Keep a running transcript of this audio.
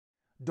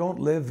Don't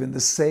live in the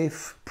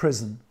safe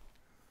prison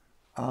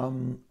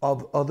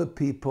of other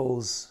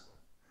people's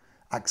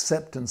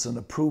acceptance and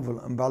approval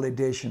and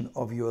validation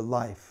of your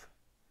life.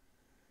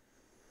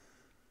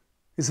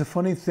 It's a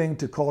funny thing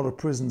to call a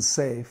prison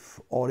safe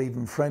or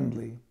even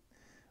friendly,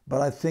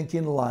 but I think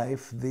in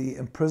life the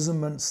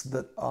imprisonments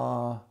that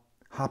are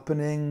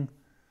happening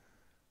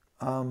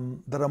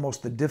that are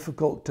most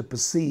difficult to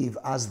perceive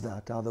as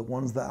that are the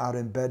ones that are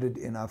embedded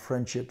in our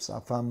friendships,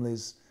 our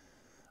families,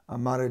 our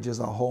marriages,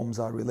 our homes,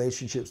 our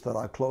relationships that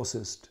are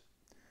closest.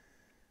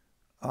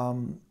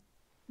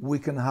 We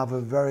can have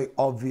a very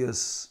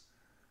obvious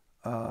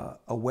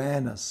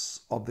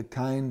awareness of the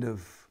kind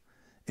of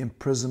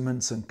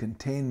imprisonments and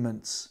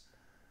containments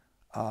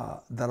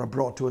that are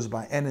brought to us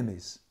by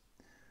enemies.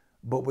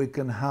 But we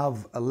can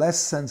have a less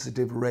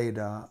sensitive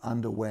radar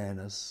and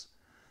awareness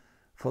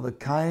for the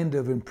kind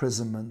of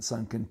imprisonments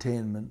and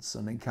containments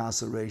and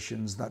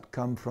incarcerations that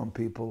come from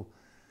people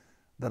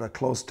that are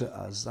close to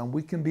us. And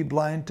we can be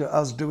blind to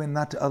us doing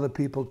that to other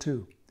people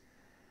too.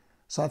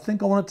 So I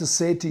think I wanted to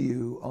say to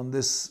you on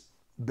this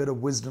bit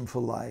of wisdom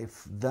for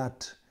life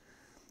that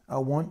I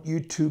want you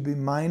to be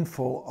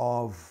mindful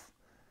of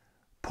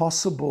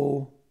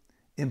possible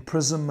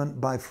imprisonment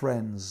by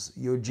friends.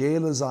 Your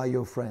jailers are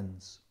your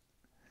friends.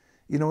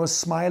 You know, a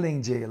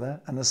smiling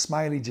jailer and a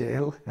smiley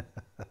jail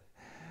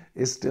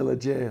is still a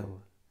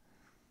jail.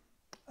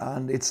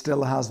 And it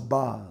still has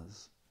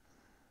bars.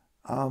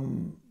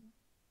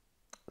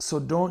 So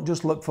don't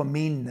just look for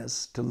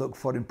meanness to look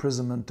for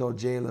imprisonment or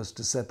jailers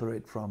to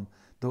separate from.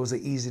 Those are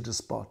easy to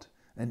spot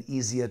and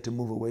easier to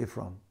move away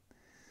from.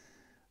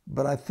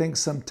 But I think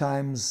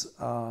sometimes,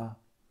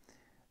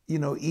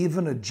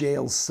 even a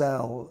jail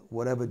cell,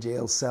 whatever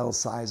jail cell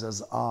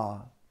sizes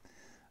are,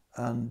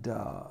 and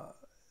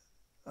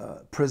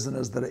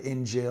prisoners that are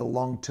in jail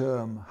long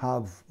term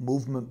have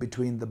movement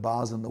between the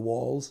bars and the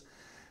walls.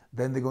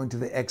 Then they go into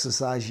the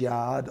exercise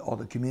yard or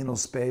the communal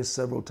space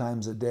several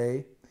times a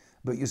day,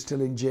 but you're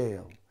still in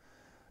jail.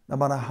 No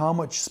matter how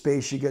much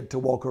space you get to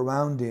walk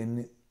around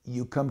in,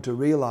 you come to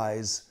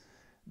realize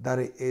that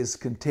it is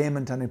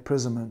containment and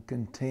imprisonment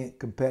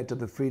compared to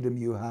the freedom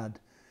you had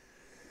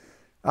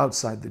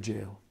outside the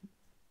jail.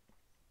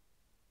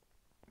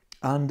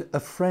 And a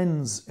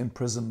friend's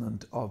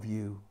imprisonment of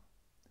you,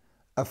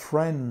 a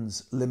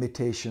friend's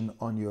limitation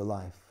on your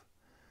life,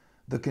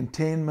 the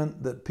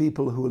containment that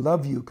people who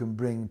love you can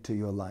bring to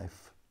your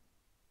life,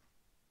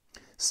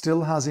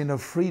 still has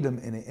enough freedom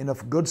in it,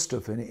 enough good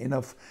stuff in it,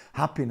 enough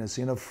happiness,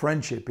 enough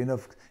friendship,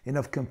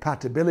 enough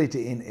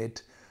compatibility in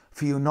it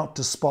for you not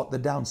to spot the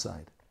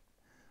downside,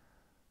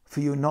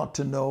 for you not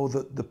to know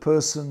that the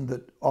person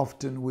that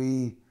often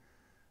we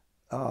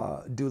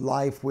do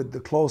life with the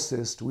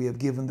closest, we have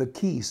given the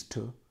keys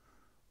to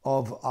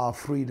of our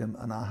freedom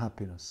and our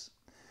happiness.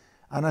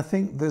 And I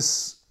think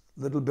this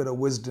little bit of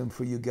wisdom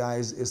for you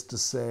guys is to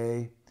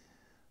say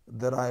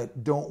that I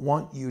don't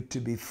want you to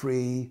be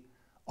free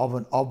of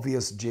an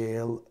obvious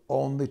jail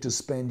only to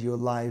spend your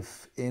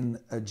life in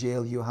a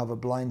jail you have a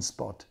blind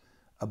spot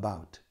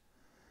about.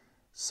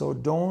 So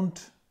don't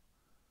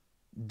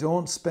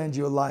spend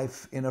your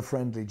life in a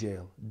friendly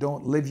jail.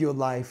 Don't live your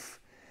life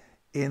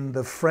in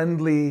the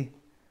friendly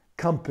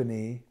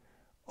company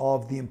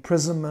of the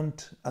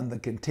imprisonment and the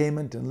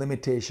containment and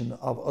limitation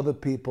of other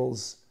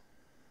people's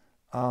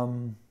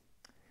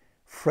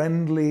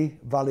friendly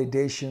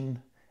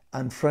validation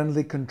and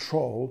friendly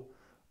control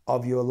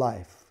of your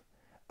life.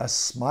 A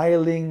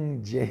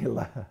smiling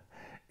jailer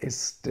is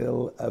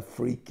still a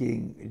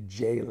freaking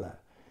jailer.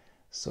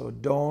 So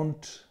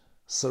don't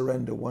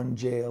surrender one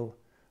jail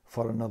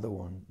for another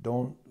one.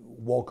 Don't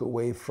walk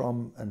away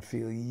from and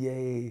feel,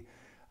 yay,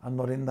 I'm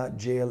not in that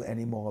jail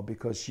anymore,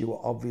 because you were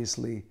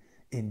obviously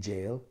in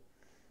jail,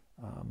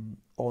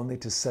 only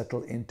to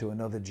settle into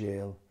another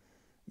jail.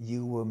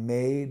 You were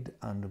made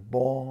and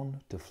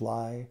born to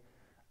fly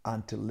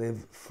and to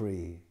live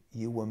free.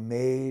 You were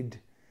made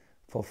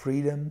for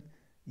freedom.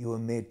 You were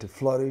made to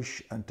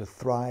flourish and to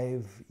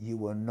thrive. You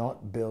were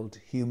not built,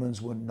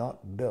 humans were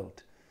not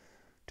built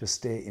to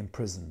stay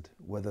imprisoned,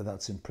 whether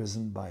that's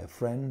imprisoned by a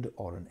friend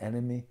or an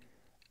enemy,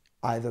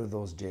 either of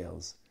those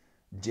jails.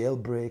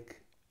 Jailbreak,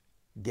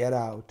 get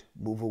out,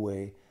 move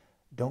away.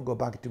 Don't go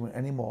back to it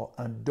anymore,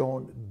 and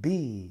don't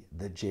be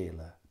the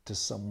jailer to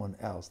someone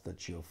else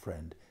that's your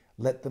friend.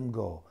 Let them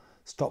go.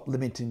 Stop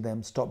limiting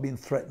them. Stop being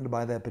threatened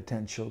by their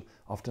potential.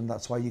 Often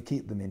that's why you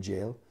keep them in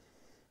jail.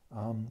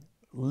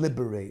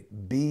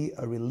 Liberate. Be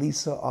a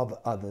releaser of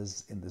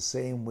others in the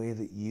same way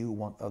that you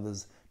want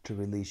others to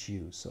release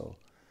you. So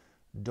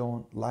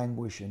don't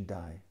languish and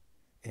die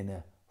in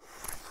a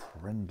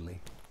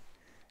friendly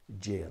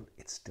jail.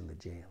 It's still a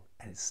jail,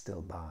 and it's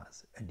still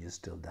bars, and you're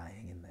still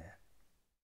dying in there.